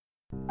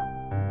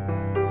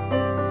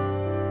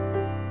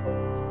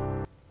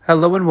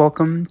Hello and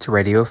welcome to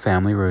Radio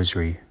Family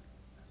Rosary.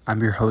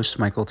 I'm your host,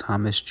 Michael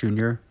Thomas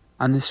Jr.,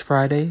 on this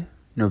Friday,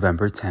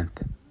 November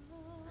 10th.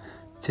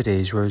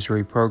 Today's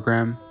Rosary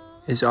program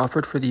is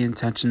offered for the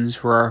intentions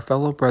for our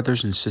fellow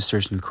brothers and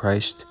sisters in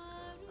Christ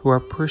who are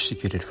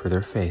persecuted for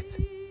their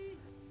faith,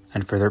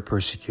 and for their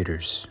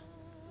persecutors.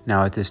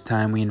 Now at this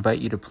time, we invite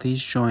you to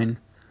please join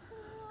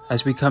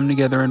as we come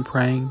together in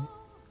praying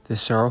the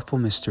sorrowful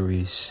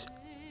mysteries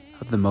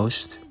of the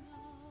Most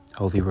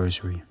Holy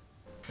Rosary.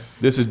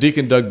 This is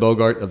Deacon Doug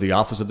Bogart of the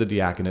Office of the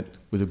Diaconate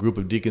with a group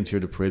of deacons here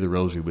to pray the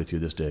Rosary with you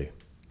this day.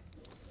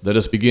 Let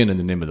us begin in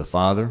the name of the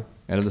Father,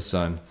 and of the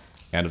Son,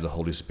 and of the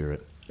Holy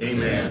Spirit.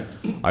 Amen.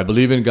 I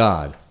believe in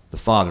God, the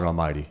Father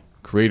Almighty,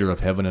 creator of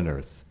heaven and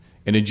earth,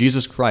 and in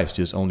Jesus Christ,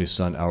 his only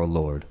Son, our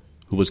Lord,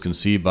 who was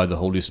conceived by the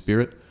Holy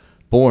Spirit,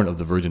 born of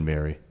the Virgin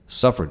Mary,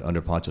 suffered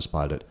under Pontius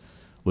Pilate,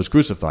 was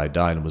crucified,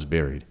 died, and was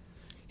buried.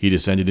 He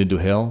descended into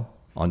hell.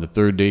 On the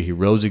third day he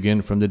rose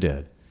again from the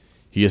dead.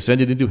 He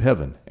ascended into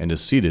heaven and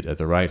is seated at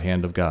the right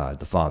hand of God,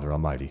 the Father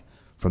Almighty.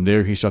 From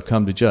there he shall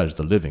come to judge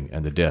the living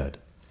and the dead.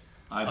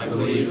 I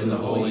believe in the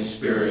Holy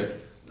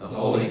Spirit, the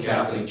Holy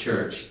Catholic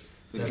Church,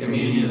 the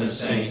communion of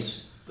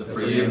saints, the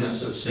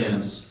forgiveness of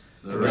sins,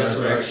 the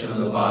resurrection of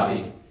the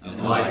body,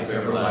 and life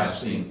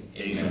everlasting.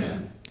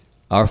 Amen.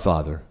 Our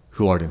Father,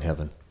 who art in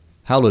heaven,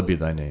 hallowed be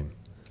thy name.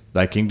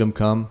 Thy kingdom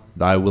come,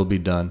 thy will be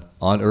done,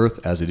 on earth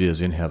as it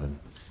is in heaven.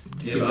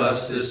 Give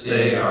us this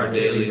day our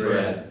daily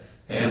bread,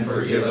 and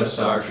forgive us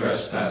our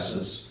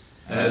trespasses,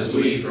 as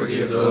we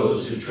forgive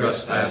those who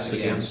trespass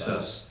against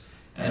us.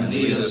 And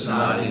lead us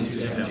not into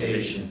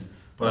temptation,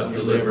 but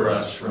deliver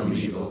us from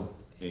evil.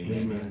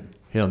 Amen.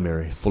 Hail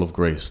Mary, full of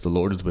grace, the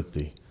Lord is with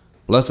thee.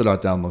 Blessed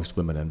art thou amongst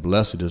women, and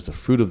blessed is the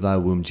fruit of thy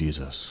womb,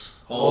 Jesus.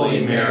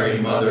 Holy Mary,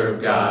 Mother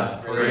of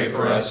God, pray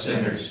for us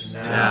sinners,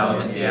 now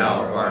and at the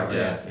hour of our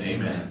death.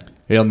 Amen.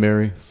 Hail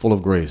Mary, full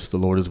of grace, the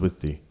Lord is with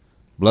thee.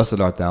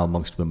 Blessed art thou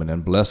amongst women,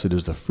 and blessed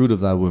is the fruit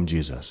of thy womb,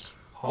 Jesus.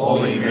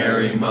 Holy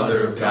Mary,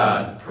 Mother of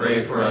God,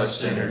 pray for us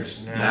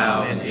sinners,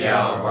 now and at the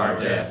hour of our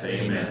death.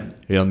 Amen.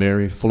 Hail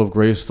Mary, full of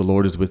grace, the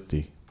Lord is with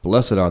thee.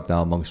 Blessed art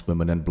thou amongst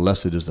women, and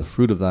blessed is the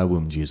fruit of thy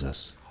womb,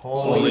 Jesus.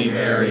 Holy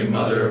Mary,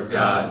 Mother of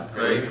God,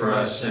 pray for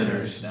us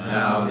sinners,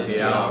 now and at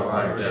the hour of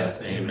our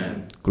death.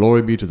 Amen.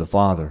 Glory be to the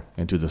Father,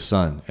 and to the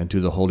Son, and to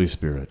the Holy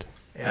Spirit.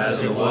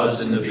 As it was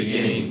in the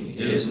beginning,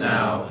 is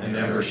now, and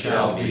ever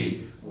shall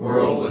be,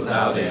 world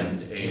without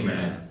end.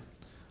 Amen.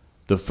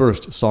 The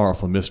first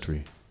sorrowful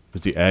mystery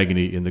is the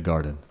agony in the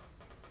garden.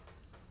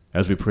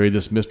 As we pray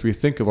this mystery,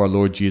 think of our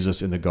Lord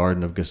Jesus in the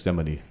Garden of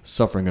Gethsemane,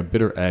 suffering a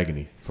bitter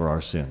agony for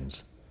our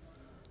sins.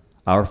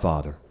 Our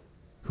Father,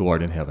 who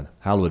art in heaven,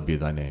 hallowed be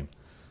thy name.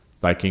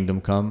 Thy kingdom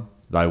come,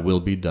 thy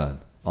will be done,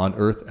 on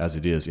earth as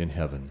it is in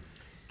heaven.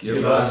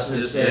 Give us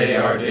this day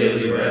our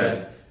daily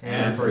bread,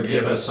 and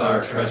forgive us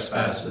our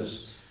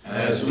trespasses,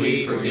 as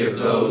we forgive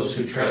those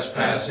who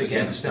trespass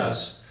against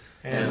us.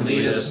 And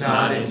lead us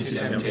not into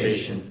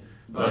temptation,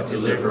 but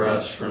deliver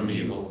us from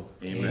evil.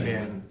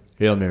 Amen.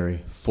 Hail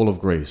Mary, full of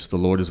grace, the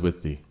Lord is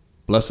with thee.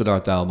 Blessed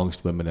art thou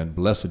amongst women, and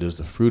blessed is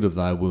the fruit of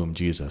thy womb,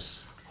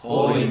 Jesus.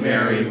 Holy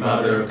Mary,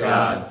 Mother of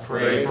God,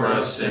 pray for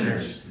us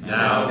sinners,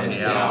 now and at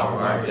the hour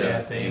of our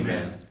death.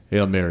 Amen.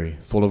 Hail Mary,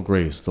 full of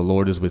grace, the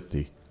Lord is with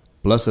thee.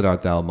 Blessed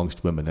art thou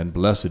amongst women, and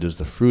blessed is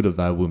the fruit of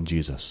thy womb,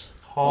 Jesus.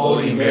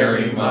 Holy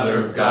Mary,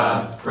 Mother of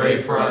God, pray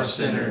for us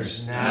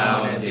sinners,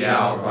 now and at the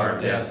hour of our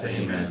death.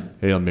 Amen.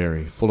 Hail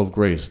Mary, full of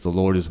grace, the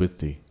Lord is with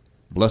thee.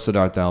 Blessed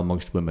art thou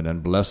amongst women,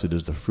 and blessed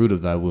is the fruit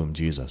of thy womb,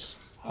 Jesus.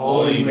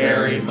 Holy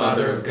Mary,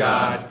 Mother of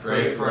God,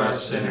 pray for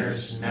us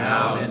sinners,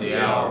 now and at the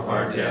hour of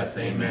our death.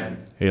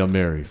 Amen. Hail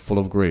Mary, full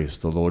of grace,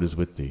 the Lord is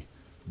with thee.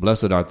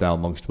 Blessed art thou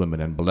amongst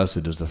women, and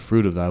blessed is the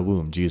fruit of thy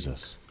womb,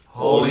 Jesus.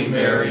 Holy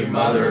Mary,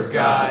 Mother of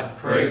God,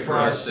 pray for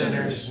us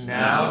sinners,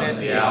 now and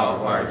at the hour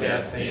of our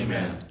death.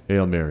 Amen.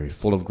 Hail Mary,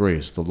 full of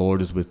grace, the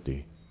Lord is with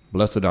thee.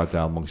 Blessed art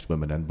thou amongst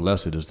women, and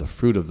blessed is the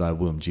fruit of thy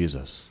womb,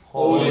 Jesus.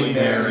 Holy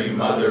Mary,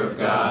 Mother of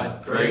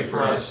God, pray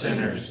for us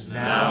sinners,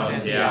 now and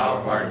at the hour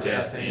of our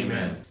death.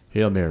 Amen.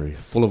 Hail Mary,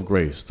 full of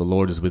grace, the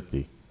Lord is with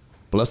thee.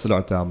 Blessed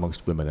art thou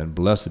amongst women, and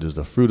blessed is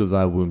the fruit of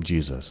thy womb,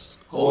 Jesus.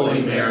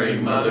 Holy Mary,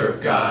 Mother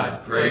of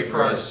God, pray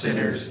for us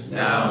sinners,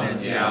 now and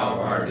at the hour of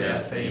our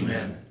death.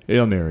 Amen.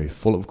 Hail Mary,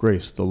 full of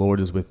grace, the Lord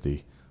is with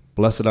thee.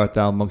 Blessed art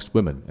thou amongst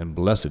women, and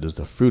blessed is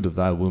the fruit of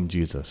thy womb,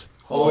 Jesus.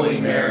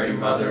 Holy Mary,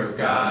 Mother of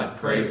God,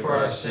 pray for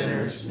us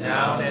sinners,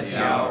 now and at the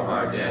hour of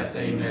our death.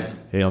 Amen.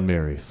 Hail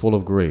Mary, full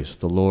of grace,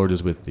 the Lord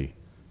is with thee.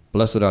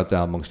 Blessed art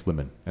thou amongst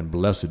women, and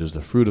blessed is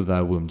the fruit of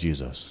thy womb,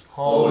 Jesus.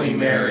 Holy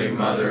Mary,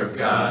 Mother of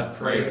God,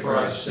 pray for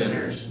us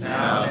sinners,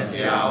 now and at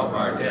the hour of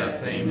our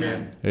death.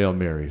 Amen. Hail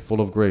Mary,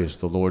 full of grace,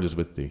 the Lord is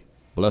with thee.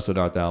 Blessed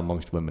art thou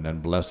amongst women,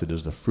 and blessed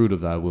is the fruit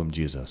of thy womb,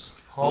 Jesus.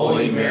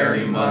 Holy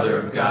Mary, Mother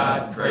of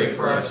God, pray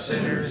for us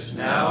sinners,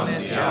 now and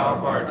at the hour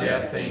of our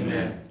death.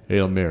 Amen.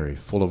 Hail Mary,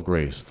 full of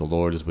grace, the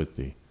Lord is with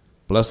thee.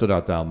 Blessed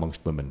art thou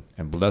amongst women,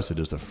 and blessed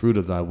is the fruit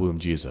of thy womb,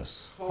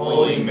 Jesus.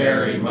 Holy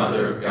Mary,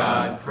 Mother of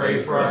God,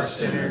 pray for us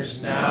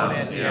sinners, now and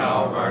at the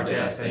hour of our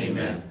death.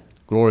 Amen.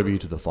 Glory be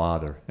to the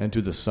Father, and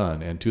to the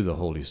Son, and to the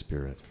Holy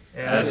Spirit.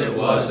 As it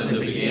was in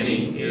the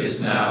beginning,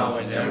 is now,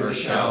 and ever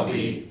shall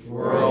be,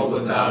 world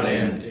without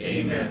end.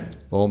 Amen.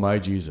 O my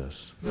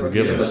Jesus,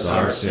 Forgive us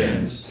our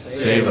sins,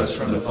 save us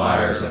from the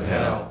fires of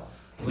hell.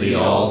 Lead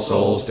all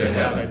souls to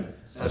heaven,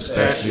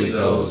 especially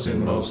those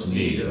in most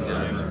need of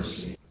thy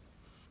mercy.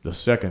 The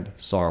second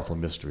sorrowful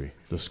mystery,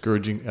 the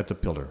scourging at the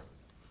pillar.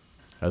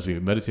 As we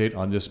meditate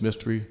on this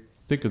mystery,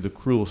 think of the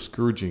cruel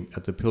scourging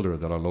at the pillar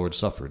that our Lord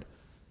suffered,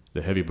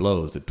 the heavy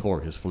blows that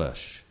tore his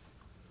flesh.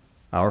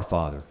 Our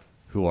Father,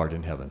 who art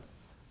in heaven,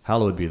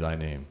 hallowed be thy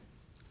name.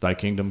 Thy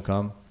kingdom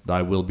come,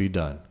 thy will be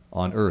done,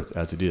 on earth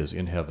as it is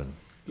in heaven.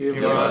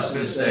 Give us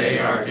this day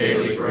our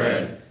daily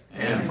bread,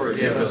 and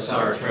forgive us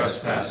our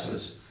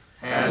trespasses,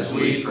 as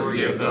we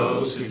forgive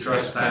those who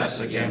trespass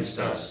against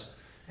us.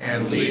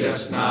 And lead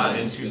us not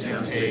into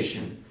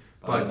temptation,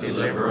 but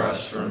deliver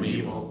us from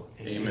evil.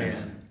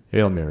 Amen.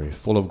 Hail Mary,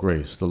 full of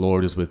grace, the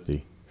Lord is with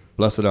thee.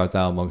 Blessed art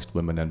thou amongst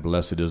women, and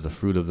blessed is the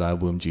fruit of thy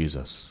womb,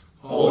 Jesus.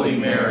 Holy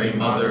Mary,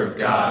 Mother of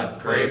God,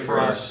 pray for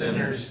us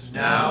sinners,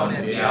 now and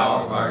at the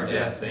hour of our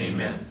death.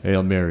 Amen.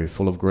 Hail Mary,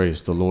 full of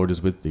grace, the Lord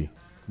is with thee.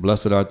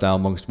 Blessed art thou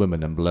amongst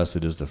women, and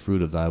blessed is the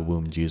fruit of thy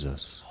womb,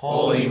 Jesus.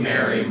 Holy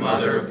Mary,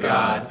 Mother of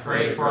God,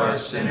 pray for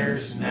us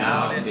sinners,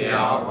 now and at the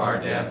hour of our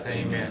death.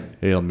 Amen.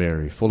 Hail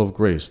Mary, full of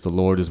grace, the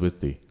Lord is with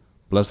thee.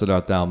 Blessed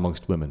art thou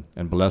amongst women,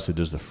 and blessed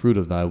is the fruit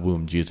of thy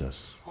womb,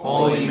 Jesus.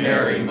 Holy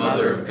Mary,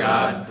 Mother of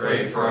God,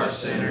 pray for us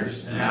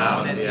sinners, now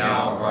and at the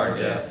hour of our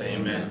death.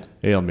 Amen.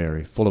 Hail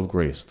Mary, full of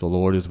grace, the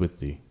Lord is with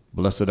thee.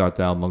 Blessed art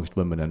thou amongst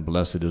women, and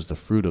blessed is the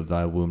fruit of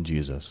thy womb,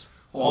 Jesus.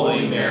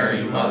 Holy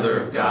Mary, Mother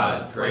of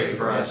God, pray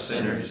for us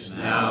sinners,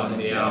 now and at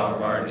the hour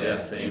of our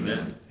death.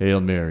 Amen.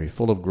 Hail Mary,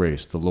 full of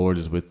grace, the Lord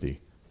is with thee.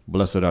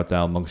 Blessed art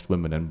thou amongst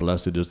women, and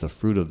blessed is the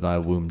fruit of thy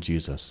womb,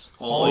 Jesus.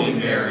 Holy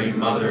Mary,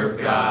 Mother of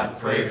God,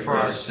 pray for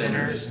us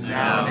sinners,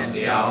 now and at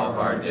the hour of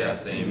our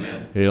death.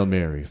 Amen. Hail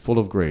Mary, full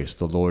of grace,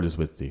 the Lord is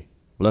with thee.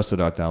 Blessed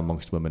art thou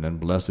amongst women, and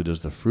blessed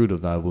is the fruit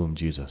of thy womb,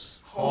 Jesus.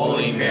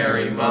 Holy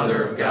Mary,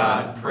 Mother of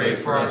God, pray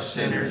for us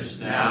sinners,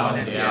 now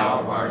and at the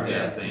hour of our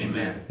death.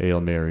 Amen. Hail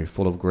Mary,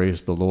 full of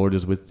grace, the Lord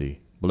is with thee.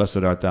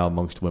 Blessed art thou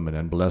amongst women,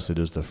 and blessed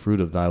is the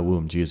fruit of thy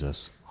womb,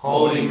 Jesus.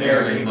 Holy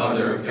Mary,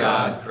 Mother of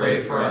God, pray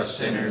for us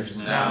sinners,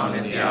 now and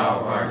at the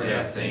hour of our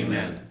death.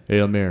 Amen.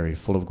 Hail Mary,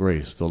 full of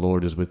grace, the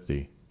Lord is with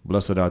thee.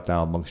 Blessed art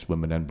thou amongst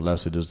women, and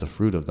blessed is the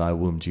fruit of thy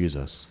womb,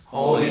 Jesus.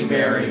 Holy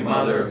Mary,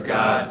 Mother of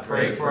God,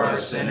 pray for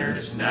us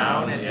sinners,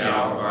 now and at the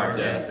hour of our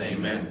death.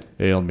 Amen.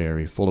 Hail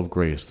Mary, full of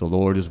grace, the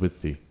Lord is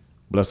with thee.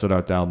 Blessed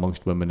art thou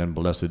amongst women, and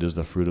blessed is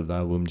the fruit of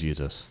thy womb,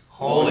 Jesus.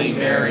 Holy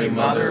Mary,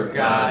 Mother of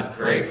God,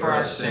 pray for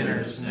us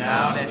sinners,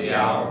 now and at the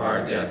hour of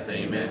our death.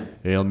 Amen.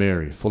 Hail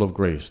Mary, full of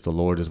grace, the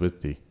Lord is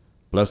with thee.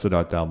 Blessed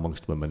art thou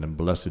amongst women, and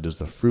blessed is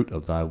the fruit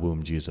of thy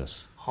womb,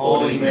 Jesus.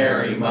 Holy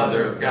Mary,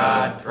 Mother of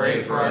God,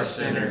 pray for us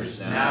sinners,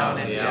 now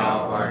and at the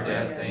hour of our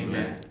death.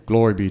 Amen.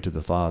 Glory be to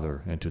the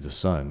Father, and to the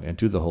Son, and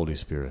to the Holy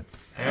Spirit.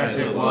 As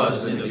it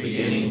was in the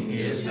beginning,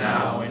 is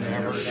now, and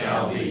ever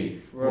shall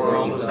be,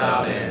 world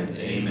without end.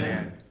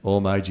 Amen. O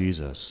my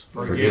Jesus,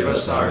 forgive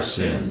us our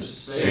sins,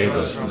 save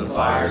us from the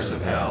fires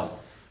of hell.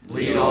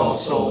 Lead all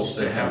souls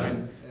to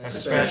heaven,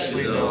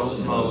 especially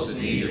those most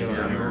in need of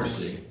thy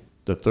mercy.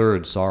 The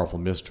third sorrowful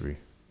mystery,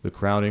 the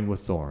crowning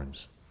with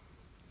thorns.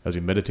 As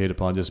we meditate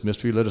upon this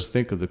mystery, let us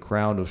think of the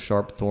crown of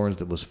sharp thorns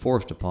that was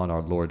forced upon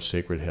our Lord's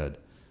sacred head,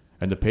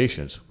 and the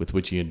patience with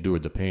which he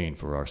endured the pain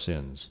for our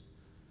sins.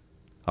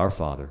 Our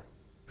Father,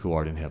 who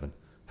art in heaven,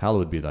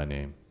 hallowed be thy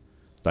name.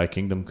 Thy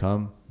kingdom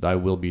come, thy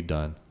will be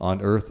done,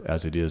 on earth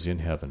as it is in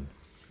heaven.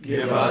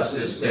 Give us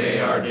this day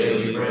our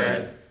daily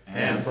bread,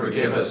 and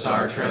forgive us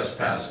our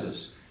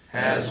trespasses,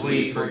 as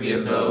we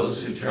forgive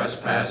those who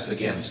trespass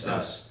against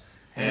us.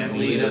 And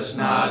lead us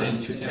not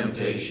into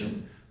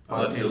temptation,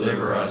 but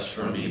deliver us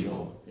from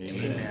evil.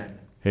 Amen.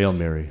 Hail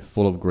Mary,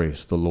 full of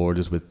grace, the Lord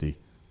is with thee.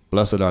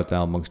 Blessed art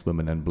thou amongst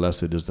women, and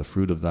blessed is the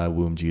fruit of thy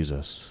womb,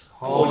 Jesus.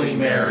 Holy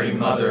Mary,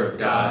 Mother of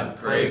God,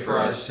 pray for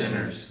us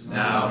sinners,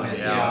 now and at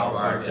the hour of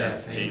our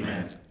death.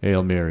 Amen.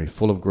 Hail Mary,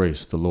 full of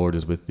grace, the Lord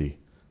is with thee.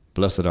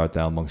 Blessed art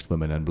thou amongst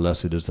women, and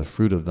blessed is the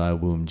fruit of thy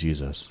womb,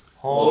 Jesus.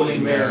 Holy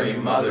Mary,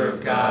 Mother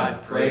of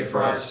God, pray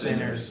for us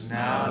sinners,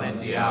 now and at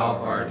the hour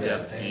of our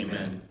death.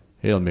 Amen.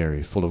 Hail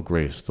Mary, full of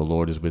grace, the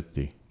Lord is with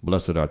thee.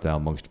 Blessed art thou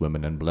amongst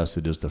women, and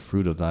blessed is the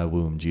fruit of thy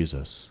womb,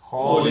 Jesus.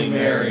 Holy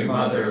Mary,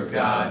 Mother of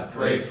God,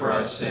 pray for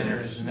us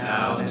sinners,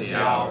 now and at the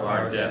hour of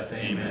our death.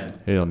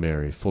 Amen. Hail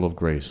Mary, full of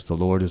grace, the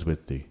Lord is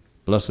with thee.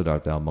 Blessed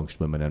art thou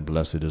amongst women, and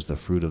blessed is the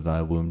fruit of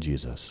thy womb,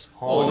 Jesus.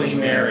 Holy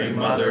Mary,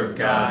 Mother of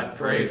God,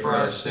 pray for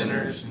us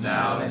sinners,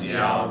 now and at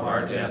the hour of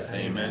our death.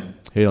 Amen.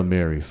 Hail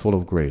Mary, full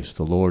of grace,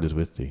 the Lord is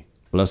with thee.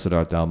 Blessed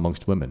art thou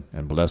amongst women,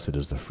 and blessed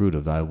is the fruit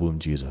of thy womb,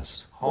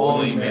 Jesus.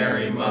 Holy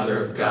Mary,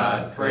 Mother of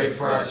God, pray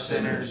for us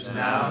sinners,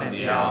 now and at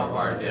the hour of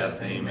our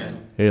death.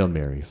 Amen. Hail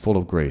Mary, full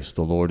of grace,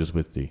 the Lord is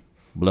with thee.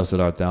 Blessed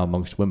art thou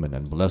amongst women,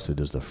 and blessed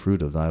is the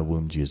fruit of thy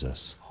womb,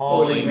 Jesus.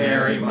 Holy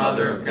Mary,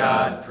 Mother of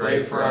God,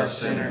 pray for us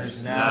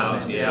sinners, now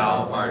and at the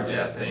hour of our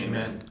death.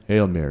 Amen.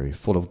 Hail Mary,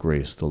 full of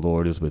grace, the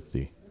Lord is with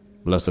thee.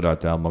 Blessed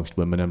art thou amongst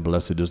women, and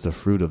blessed is the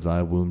fruit of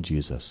thy womb,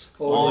 Jesus.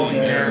 Holy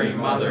Mary,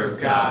 Mother of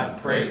God,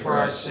 pray for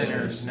us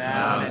sinners,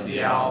 now and at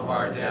the hour of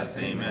our death.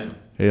 Amen.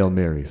 Hail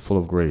Mary, full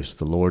of grace,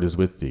 the Lord is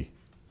with thee.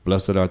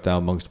 Blessed art thou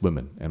amongst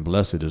women, and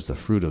blessed is the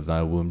fruit of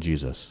thy womb,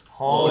 Jesus.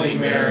 Holy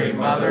Mary,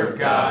 Mother of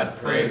God,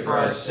 pray for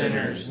us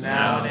sinners,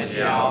 now and at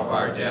the hour of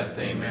our death.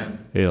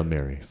 Amen. Hail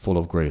Mary, full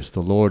of grace,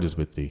 the Lord is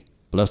with thee.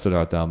 Blessed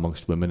art thou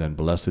amongst women, and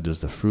blessed is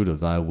the fruit of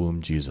thy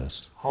womb,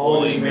 Jesus.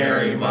 Holy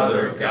Mary,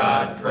 Mother of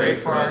God, pray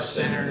for us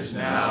sinners,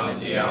 now and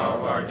at the hour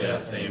of our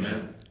death.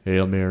 Amen.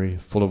 Hail Mary,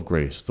 full of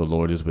grace, the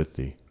Lord is with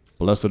thee.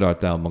 Blessed art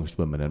thou amongst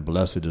women, and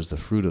blessed is the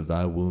fruit of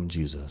thy womb,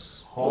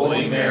 Jesus.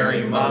 Holy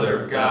Mary,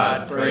 Mother of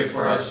God, pray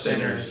for us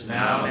sinners,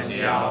 now and at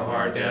the hour of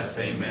our death.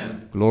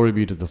 Amen. Glory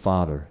be to the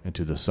Father, and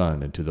to the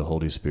Son, and to the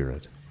Holy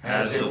Spirit.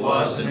 As it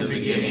was in the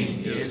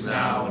beginning, is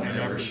now, and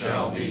ever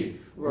shall be,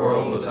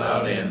 world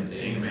without end.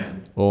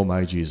 Amen. O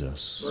my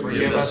Jesus,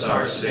 Forgive us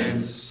our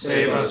sins,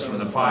 save us from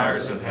the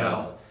fires of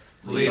hell.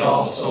 Lead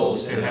all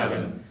souls to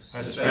heaven,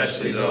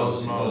 especially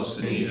those most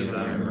in need of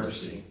thy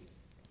mercy.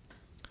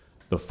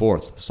 the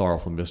fourth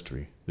sorrowful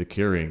mystery, the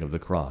carrying of the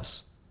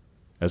cross.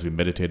 As we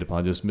meditate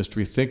upon this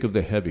mystery, think of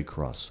the heavy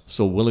cross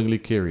so willingly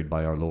carried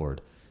by our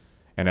Lord,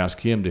 and ask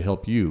Him to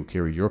help you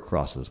carry your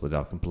crosses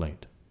without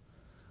complaint.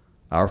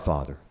 Our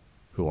Father,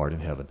 who art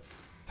in heaven,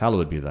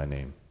 hallowed be thy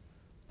name.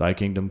 Thy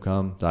kingdom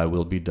come, thy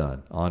will be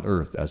done, on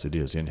earth as it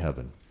is in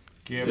heaven.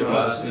 Give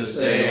us this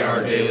day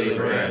our daily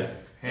bread,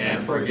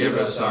 and forgive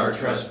us our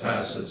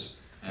trespasses,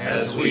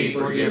 as we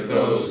forgive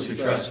those who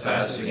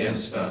trespass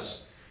against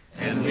us.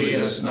 And lead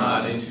us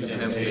not into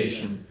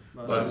temptation,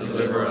 but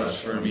deliver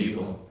us from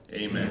evil.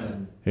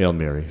 Amen. Hail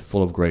Mary,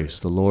 full of grace,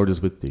 the Lord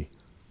is with thee.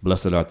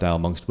 Blessed art thou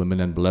amongst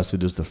women, and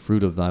blessed is the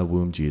fruit of thy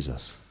womb,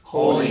 Jesus.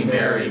 Holy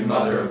Mary,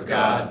 Mother of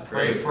God,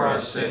 pray for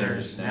us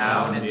sinners,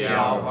 now and at the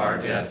hour of our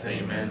death.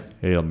 Amen.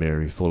 Hail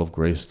Mary, full of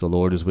grace, the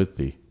Lord is with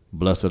thee.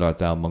 Blessed art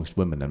thou amongst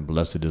women, and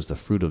blessed is the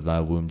fruit of thy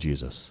womb,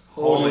 Jesus.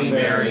 Holy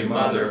Mary,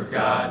 Mother of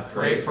God,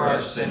 pray for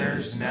us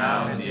sinners,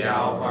 now and at the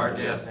hour of our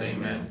death.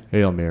 Amen.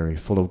 Hail Mary,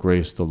 full of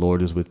grace, the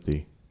Lord is with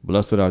thee.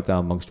 Blessed art thou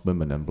amongst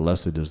women, and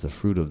blessed is the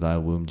fruit of thy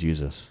womb,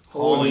 Jesus.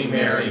 Holy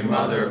Mary,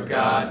 Mother of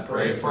God,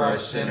 pray for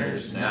us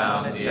sinners,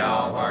 now and at the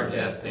hour of our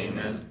death.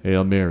 Amen.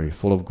 Hail Mary,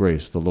 full of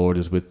grace, the Lord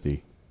is with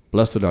thee.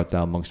 Blessed art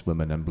thou amongst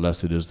women, and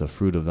blessed is the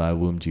fruit of thy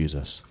womb,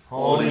 Jesus.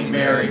 Holy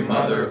Mary,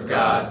 Mother of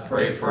God,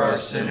 pray for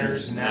us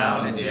sinners, now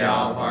and at the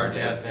hour of our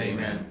death.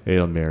 Amen.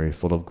 Hail Mary,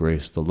 full of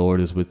grace, the Lord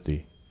is with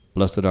thee.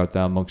 Blessed art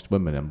thou amongst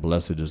women, and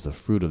blessed is the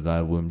fruit of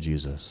thy womb,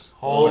 Jesus.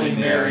 Holy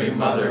Mary,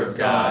 Mother of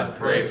God,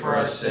 pray for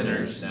us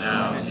sinners,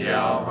 now and at the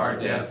hour of our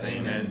death.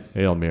 Amen.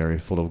 Hail Mary,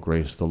 full of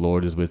grace, the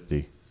Lord is with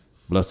thee.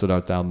 Blessed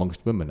art thou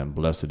amongst women, and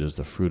blessed is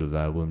the fruit of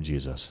thy womb,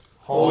 Jesus.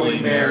 Holy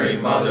Mary,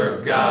 Mother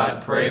of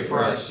God, pray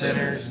for us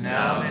sinners,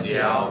 now and at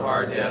the hour of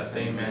our death.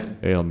 Amen.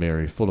 Hail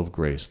Mary, full of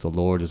grace, the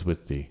Lord is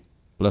with thee.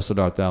 Blessed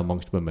art thou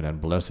amongst women, and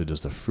blessed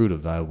is the fruit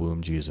of thy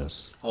womb,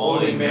 Jesus.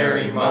 Holy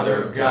Mary,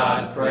 Mother of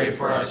God, pray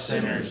for us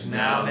sinners,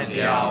 now and at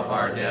the hour of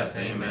our death.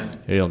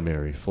 Amen. Hail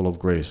Mary, full of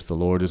grace, the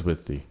Lord is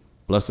with thee.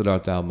 Blessed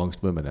art thou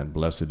amongst women, and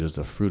blessed is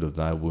the fruit of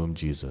thy womb,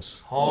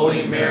 Jesus.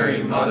 Holy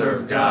Mary, Mother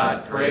of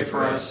God, pray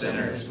for us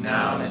sinners,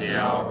 now and at the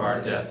hour of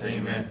our death.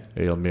 Amen.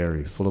 Hail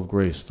Mary, full of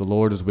grace, the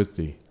Lord is with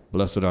thee.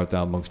 Blessed art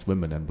thou amongst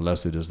women, and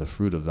blessed is the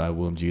fruit of thy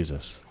womb,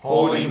 Jesus.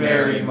 Holy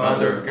Mary,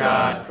 Mother of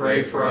God,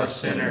 pray for us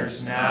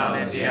sinners, now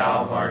and at the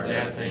hour of our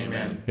death.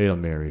 Amen. Hail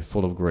Mary,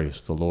 full of grace,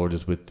 the Lord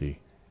is with thee.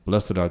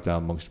 Blessed art thou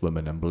amongst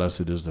women, and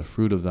blessed is the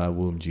fruit of thy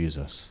womb,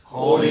 Jesus.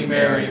 Holy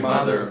Mary,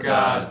 Mother of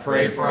God,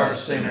 pray for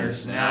us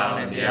sinners, now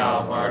and at the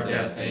hour of our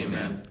death.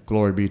 Amen.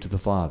 Glory be to the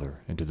Father,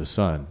 and to the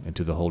Son, and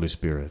to the Holy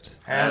Spirit.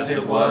 As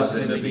it was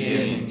in the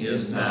beginning,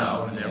 is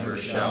now, and ever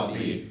shall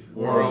be,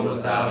 world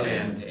without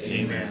end.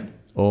 Amen.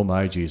 O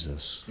my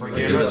Jesus,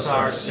 forgive us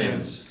our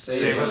sins,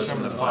 save us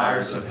from the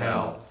fires of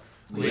hell,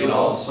 lead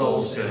all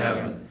souls to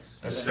heaven,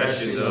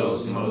 especially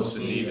those most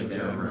in need of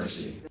your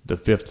mercy. The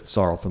fifth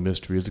sorrowful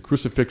mystery is the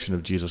crucifixion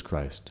of Jesus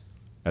Christ.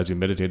 As we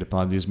meditate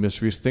upon these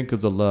mysteries, think of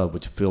the love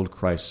which filled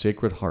Christ's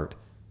sacred heart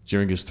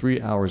during his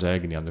 3 hours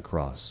agony on the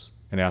cross,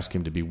 and ask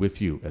him to be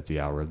with you at the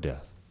hour of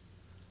death.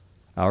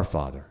 Our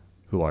Father,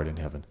 who art in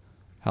heaven,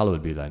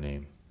 hallowed be thy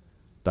name.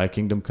 Thy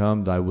kingdom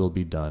come, thy will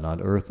be done,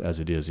 on earth as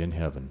it is in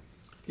heaven.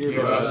 Give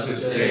us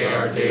this day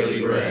our daily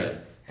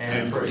bread,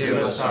 and forgive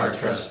us our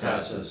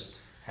trespasses,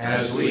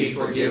 as we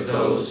forgive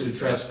those who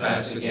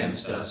trespass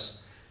against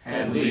us.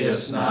 And lead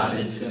us not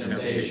into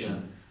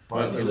temptation,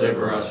 but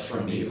deliver us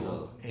from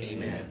evil.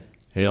 Amen.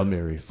 Hail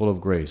Mary, full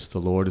of grace, the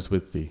Lord is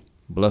with thee.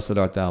 Blessed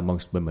art thou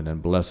amongst women,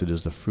 and blessed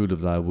is the fruit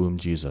of thy womb,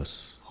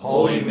 Jesus.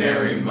 Holy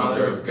Mary,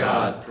 Mother of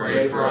God,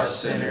 pray for us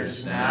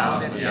sinners, now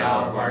and at the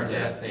hour of our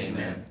death.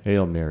 Amen.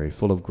 Hail Mary,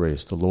 full of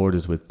grace, the Lord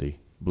is with thee.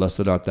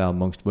 Blessed art thou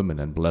amongst women,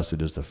 and blessed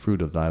is the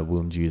fruit of thy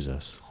womb,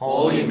 Jesus.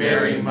 Holy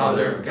Mary,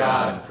 Mother of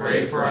God,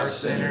 pray for us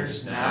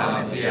sinners, now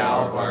and at the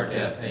hour of our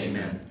death.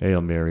 Amen. Hail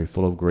Mary,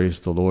 full of grace,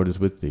 the Lord is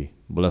with thee.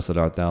 Blessed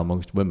art thou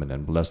amongst women,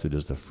 and blessed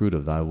is the fruit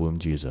of thy womb,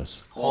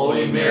 Jesus.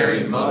 Holy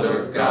Mary,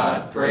 Mother of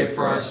God, pray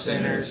for us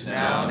sinners,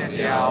 now and at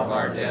the hour of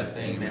our death.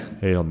 Amen.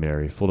 Hail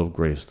Mary, full of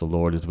grace, the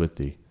Lord is with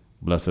thee.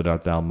 Blessed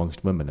art thou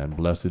amongst women, and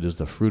blessed is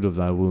the fruit of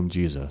thy womb,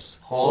 Jesus.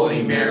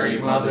 Holy Mary,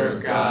 Mother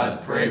of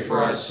God, pray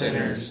for us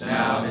sinners,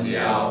 now and at the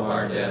hour of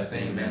our death.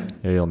 Amen.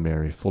 Hail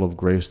Mary, full of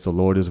grace, the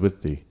Lord is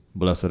with thee.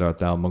 Blessed art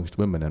thou amongst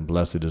women, and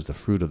blessed is the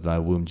fruit of thy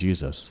womb,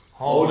 Jesus.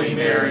 Holy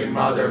Mary,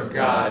 Mother of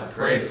God,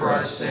 pray for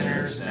us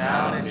sinners,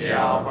 now and at the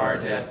hour of our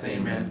death.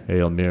 Amen.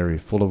 Hail Mary,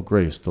 full of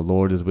grace, the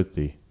Lord is with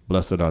thee.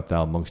 Blessed art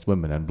thou amongst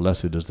women, and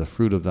blessed is the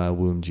fruit of thy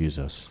womb,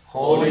 Jesus.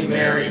 Holy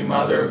Mary,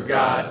 Mother of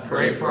God,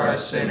 pray for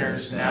us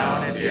sinners, now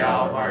and at the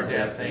hour of our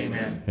death.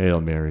 Amen.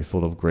 Hail Mary,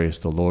 full of grace,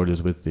 the Lord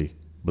is with thee.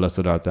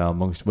 Blessed art thou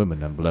amongst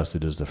women, and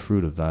blessed is the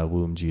fruit of thy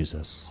womb,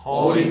 Jesus.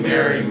 Holy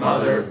Mary,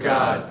 Mother of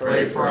God,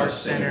 pray for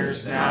us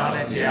sinners, now and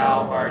at the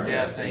hour of our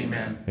death.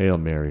 Amen. Hail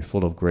Mary,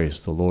 full of grace,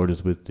 the Lord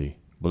is with thee.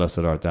 Blessed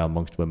art thou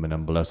amongst women,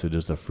 and blessed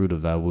is the fruit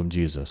of thy womb,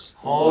 Jesus.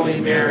 Holy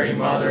Mary,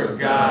 Mother of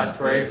God,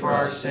 pray for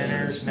us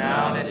sinners,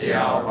 now and at the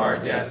hour of our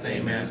death.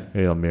 Amen.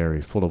 Hail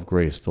Mary, full of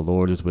grace, the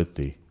Lord is with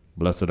thee.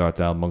 Blessed art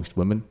thou amongst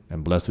women,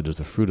 and blessed is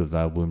the fruit of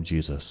thy womb,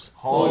 Jesus.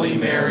 Holy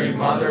Mary,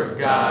 Mother of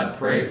God,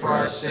 pray for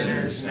us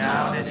sinners,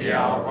 now and at the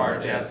hour of our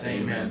death.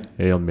 Amen.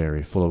 Hail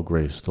Mary, full of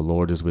grace, the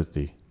Lord is with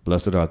thee.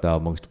 Blessed art thou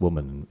amongst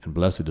women, and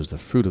blessed is the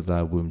fruit of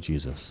thy womb,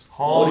 Jesus.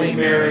 Holy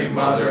Mary,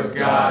 Mother of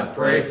God,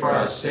 pray for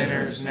us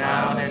sinners,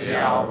 now and at the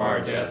hour of our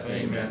death.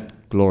 Amen.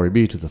 Glory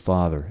be to the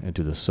Father, and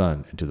to the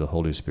Son, and to the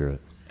Holy Spirit.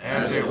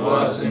 As it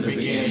was in the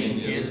beginning,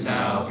 is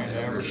now, and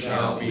ever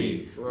shall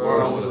be,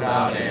 world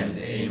without end.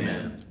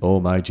 Amen.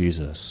 O my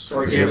Jesus,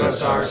 Forgive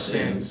us our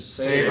sins,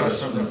 save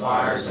us from the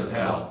fires of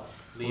hell.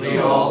 Lead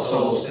all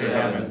souls to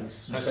heaven,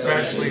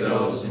 especially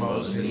those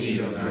most in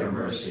need of your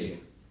mercy.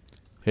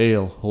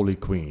 Hail, Holy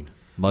Queen,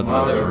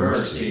 Mother of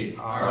mercy,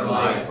 our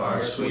life, our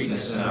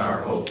sweetness, and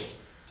our hope.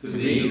 To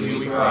thee do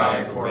we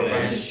cry, poor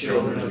banished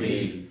children of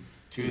Eve.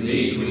 To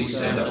thee do we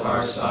send up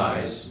our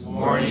sighs,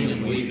 mourning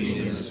and weeping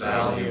in this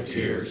valley of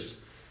tears.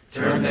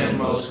 Turn then,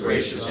 most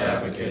gracious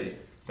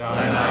advocate,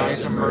 thine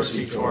eyes of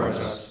mercy towards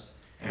us,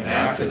 and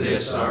after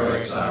this our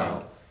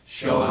exile,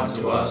 show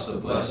unto us the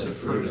blessed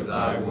fruit of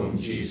thy womb,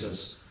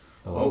 Jesus.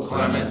 O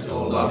clement,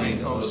 O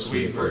loving, O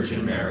sweet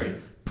Virgin Mary,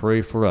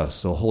 pray for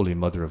us, O Holy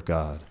Mother of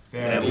God,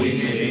 that we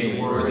may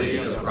be worthy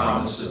of the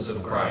promises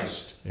of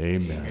Christ.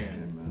 Amen.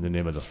 Amen. In the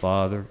name of the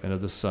Father, and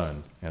of the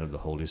Son, and of the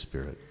Holy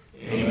Spirit.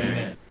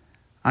 Amen.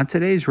 On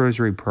today's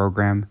Rosary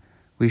program,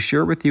 we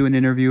share with you an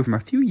interview from a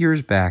few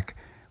years back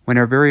when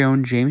our very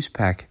own James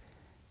Peck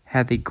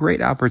had the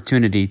great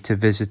opportunity to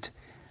visit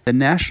the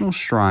National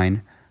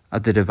Shrine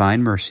of the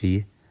Divine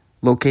Mercy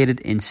located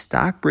in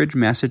Stockbridge,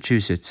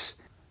 Massachusetts.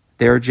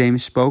 There,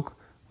 James spoke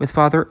with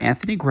Father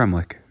Anthony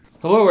Gramlich.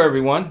 Hello,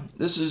 everyone.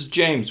 This is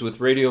James with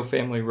Radio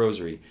Family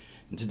Rosary.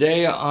 And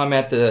today I'm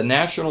at the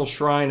National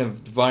Shrine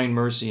of Divine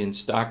Mercy in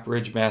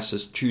Stockbridge,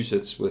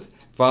 Massachusetts with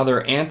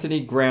Father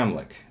Anthony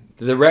Gramlich,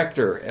 the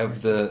director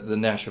of the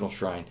National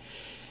Shrine.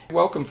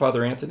 Welcome,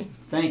 Father Anthony.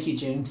 Thank you,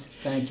 James.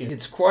 Thank you.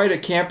 It's quite a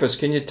campus.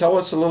 Can you tell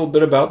us a little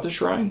bit about the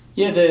shrine?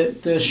 Yeah,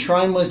 the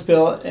shrine was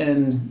built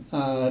and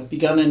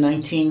begun in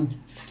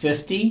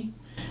 1950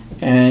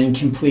 and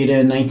completed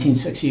in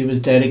 1960. It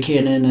was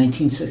dedicated in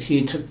 1960.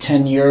 It took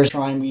 10 years.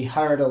 We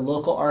hired a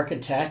local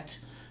architect,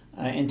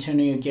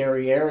 Antonio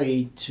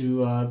Guerrieri,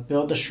 to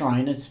build the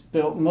shrine. It's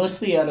built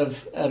mostly out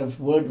of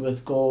wood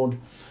with gold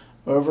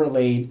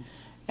overlaid.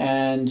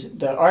 And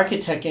the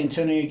architect,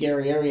 Antonio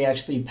Guerrieri,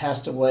 actually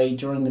passed away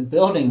during the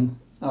building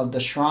of the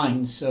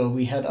shrine. So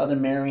we had other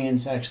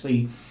Marians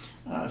actually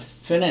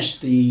finish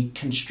the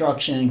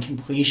construction and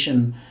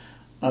completion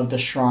of the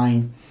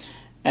shrine.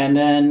 And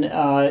then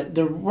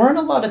there weren't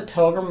a lot of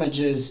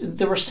pilgrimages.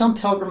 There were some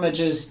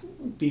pilgrimages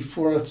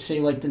before, let's say,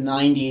 like the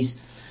 90s.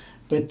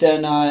 But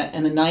then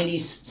in the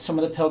 90s, some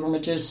of the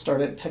pilgrimages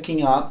started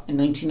picking up. In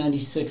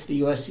 1996,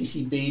 the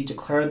USCCB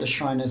declared the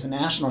shrine as a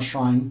national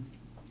shrine.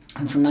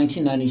 And from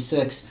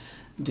 1996,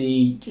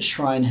 the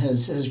shrine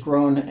has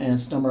grown in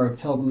its number of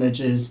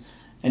pilgrimages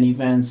and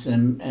events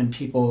and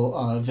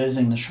people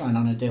visiting the shrine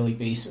on a daily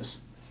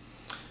basis.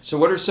 So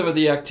what are some of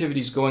the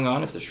activities going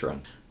on at the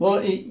shrine?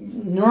 Well,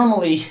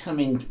 normally,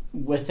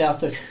 without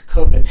the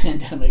COVID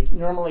pandemic,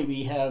 normally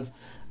we have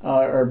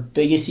our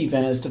biggest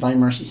event is Divine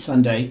Mercy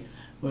Sunday,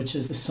 which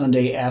is the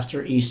Sunday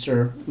after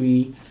Easter.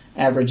 We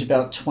average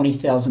about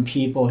 20,000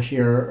 people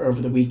here over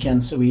the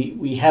weekend, so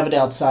we have it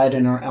outside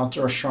in our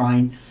outdoor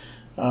shrine.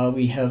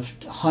 We have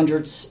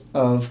hundreds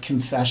of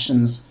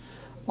confessions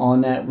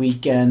on that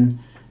weekend,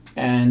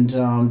 and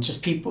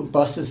just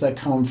buses that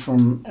come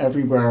from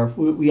everywhere.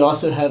 We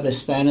also have a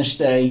Spanish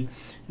Day.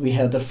 We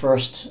have the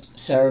first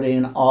Saturday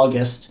in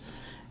August,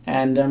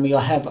 and then we'll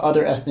have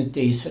other ethnic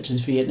days such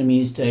as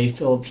Vietnamese Day,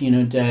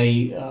 Filipino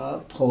Day,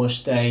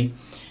 Polish Day,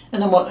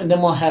 and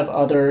then we'll have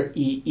other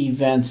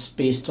events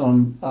based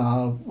on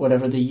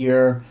whatever the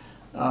year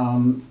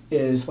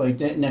is. Like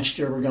next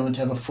year, we're going to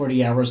have a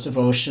 40 hours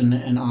devotion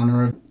in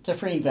honor of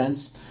different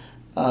events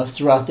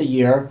throughout the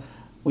year.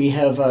 We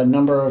have a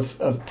number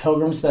of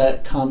pilgrims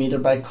that come either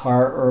by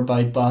car or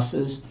by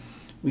buses.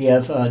 We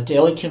have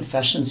daily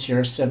confessions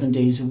here 7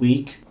 days a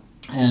week.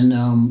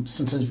 And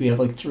sometimes we have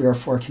like 3 or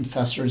 4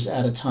 confessors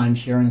at a time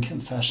here in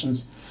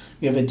confessions.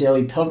 We have a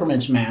daily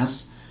pilgrimage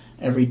mass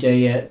every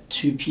day at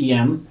 2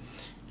 p.m.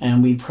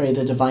 And we pray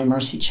the Divine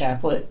Mercy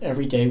Chaplet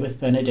every day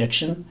with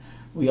benediction.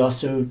 We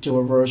also do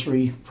a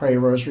rosary, pray a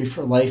rosary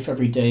for life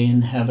every day,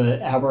 and have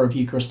an hour of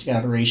Eucharistic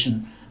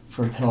adoration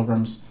for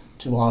pilgrims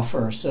to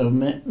offer. So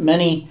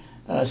many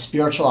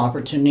spiritual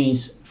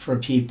opportunities for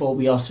people.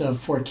 We also have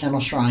 4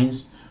 candle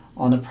shrines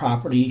on the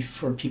property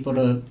for people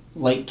to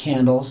light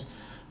candles.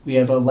 We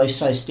have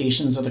life-size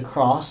stations of the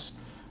cross.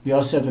 We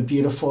also have a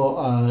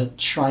beautiful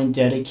shrine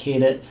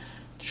dedicated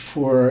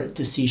for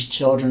deceased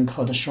children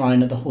called the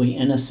Shrine of the Holy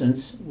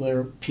Innocents,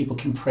 where people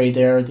can pray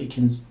there. They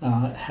can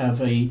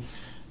have a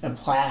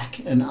plaque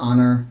in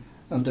honor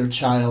of their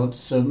child.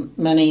 So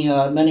many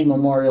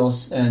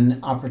memorials and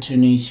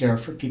opportunities here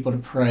for people to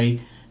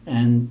pray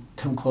and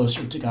come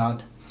closer to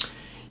God.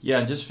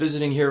 Yeah, just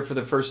visiting here for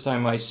the first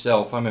time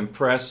myself, I'm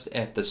impressed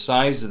at the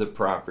size of the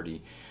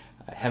property.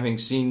 Having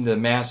seen the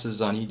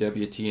masses on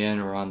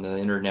EWTN or on the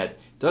internet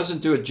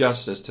doesn't do it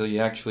justice till you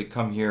actually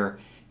come here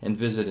and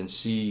visit and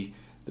see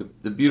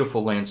the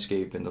beautiful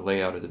landscape and the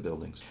layout of the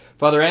buildings.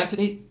 Father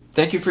Anthony,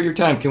 thank you for your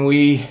time. Can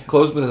we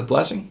close with a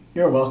blessing?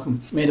 You're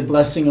welcome. May the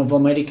blessing of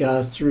Almighty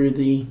God, through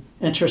the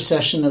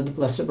intercession of the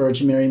Blessed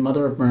Virgin Mary,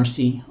 Mother of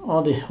Mercy,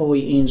 all the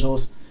holy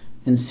angels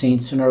and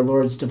saints, and our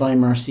Lord's divine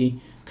mercy,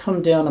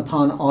 come down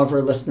upon all of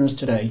our listeners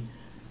today.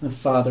 The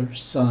Father,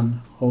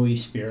 Son, Holy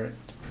Spirit.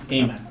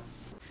 Amen.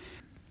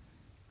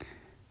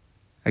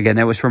 Again,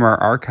 that was from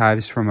our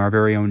archives from our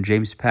very own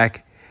James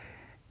Peck,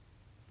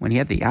 when he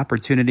had the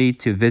opportunity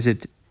to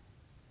visit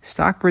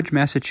Stockbridge,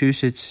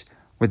 Massachusetts,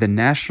 where the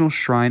National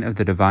Shrine of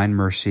the Divine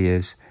Mercy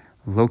is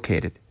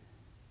located.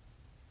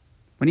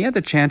 When he had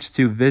the chance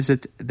to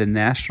visit the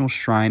National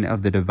Shrine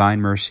of the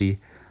Divine Mercy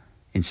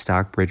in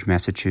Stockbridge,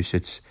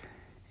 Massachusetts,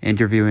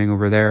 interviewing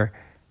over there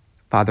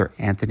Father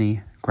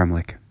Anthony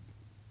Gramlich.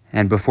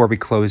 And before we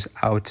close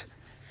out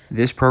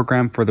this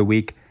program for the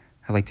week,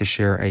 I'd like to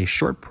share a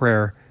short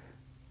prayer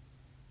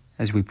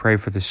as we pray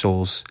for the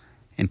souls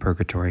in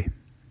purgatory.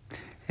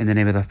 In the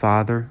name of the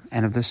Father,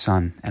 and of the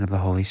Son, and of the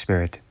Holy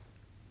Spirit.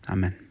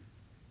 Amen.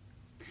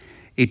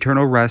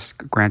 Eternal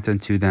rest grant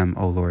unto them,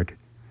 O Lord,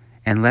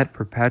 and let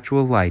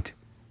perpetual light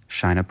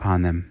shine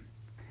upon them.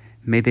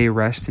 May they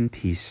rest in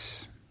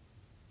peace.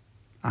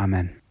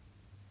 Amen.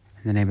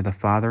 In the name of the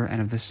Father,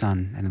 and of the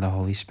Son, and of the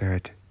Holy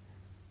Spirit.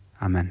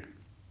 Amen.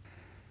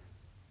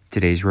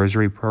 Today's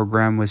Rosary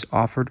program was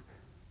offered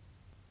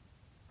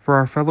for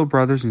our fellow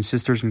brothers and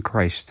sisters in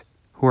Christ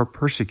who are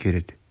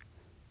persecuted,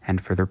 and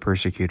for their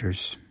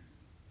persecutors.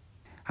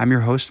 I'm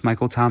your host,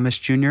 Michael Thomas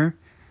Jr.,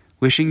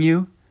 wishing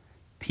you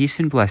peace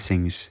and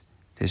blessings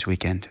this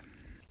weekend.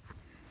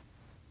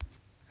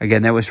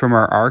 Again, that was from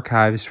our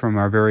archives from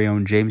our very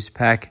own James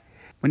Peck,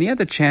 when he had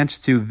the chance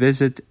to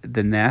visit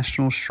the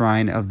National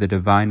Shrine of the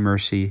Divine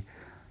Mercy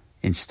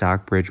in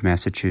Stockbridge,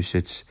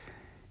 Massachusetts,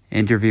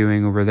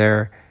 interviewing over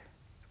there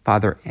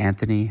Father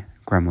Anthony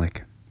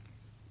Gramlich.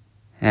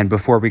 And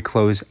before we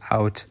close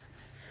out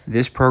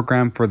this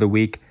program for the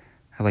week,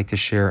 I'd like to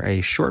share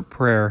a short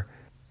prayer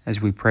as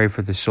we pray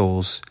for the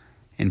souls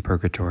in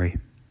purgatory.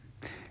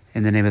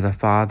 In the name of the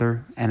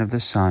Father, and of the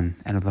Son,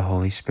 and of the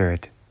Holy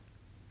Spirit.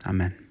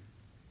 Amen.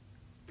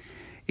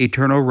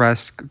 Eternal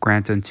rest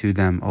grant unto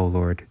them, O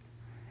Lord,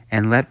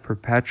 and let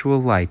perpetual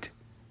light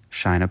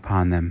shine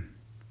upon them.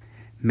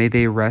 May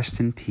they rest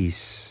in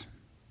peace.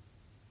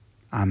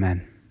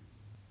 Amen.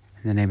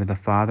 In the name of the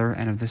Father,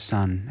 and of the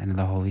Son, and of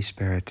the Holy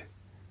Spirit.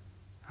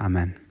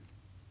 Amen.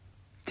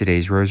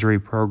 Today's Rosary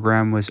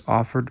program was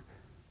offered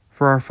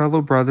for our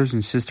fellow brothers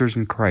and sisters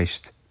in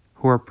Christ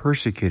who are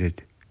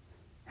persecuted,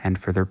 and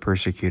for their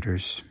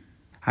persecutors.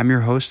 I'm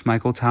your host,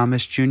 Michael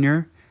Thomas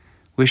Jr.,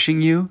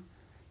 wishing you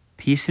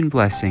peace and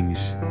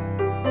blessings.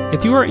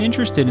 If you are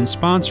interested in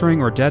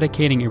sponsoring or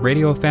dedicating a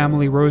Radio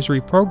Family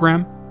Rosary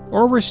program,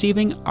 or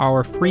receiving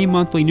our free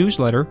monthly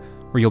newsletter,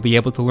 where you'll be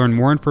able to learn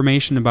more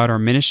information about our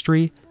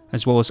ministry,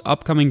 as well as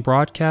upcoming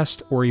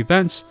broadcasts or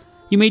events,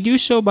 you may do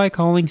so by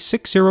calling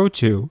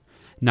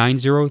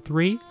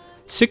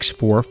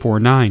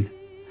 602-903-6449.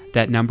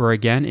 That number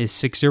again is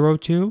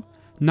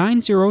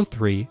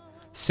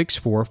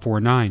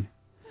 602-903-6449.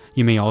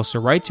 You may also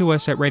write to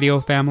us at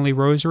Radio Family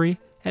Rosary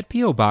at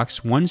P.O. Box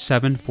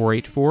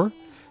 17484,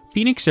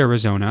 Phoenix,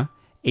 Arizona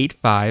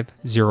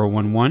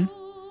 85011,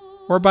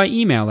 or by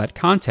email at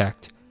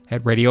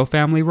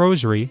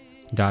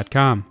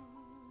contact@radiofamilyrosary.com.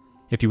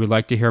 If you would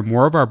like to hear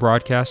more of our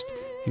broadcast,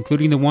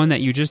 including the one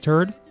that you just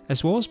heard,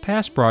 as well as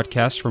past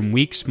broadcasts from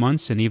weeks,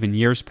 months, and even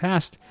years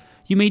past,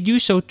 you may do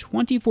so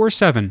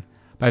 24/7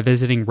 by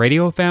visiting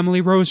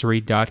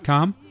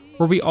radiofamilyrosary.com,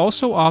 where we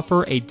also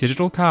offer a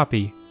digital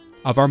copy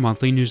of our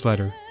monthly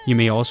newsletter. You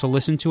may also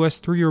listen to us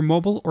through your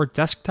mobile or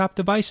desktop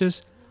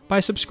devices by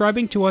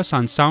subscribing to us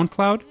on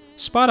SoundCloud,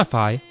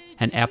 Spotify,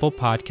 and Apple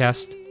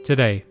Podcasts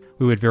today.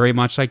 We would very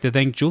much like to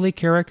thank Julie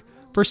Carrick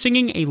for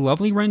singing a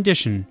lovely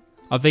rendition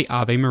of the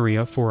Ave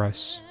Maria for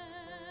us.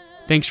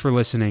 Thanks for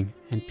listening,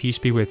 and peace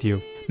be with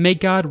you. May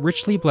God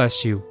richly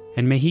bless you,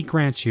 and may He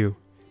grant you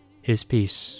His peace.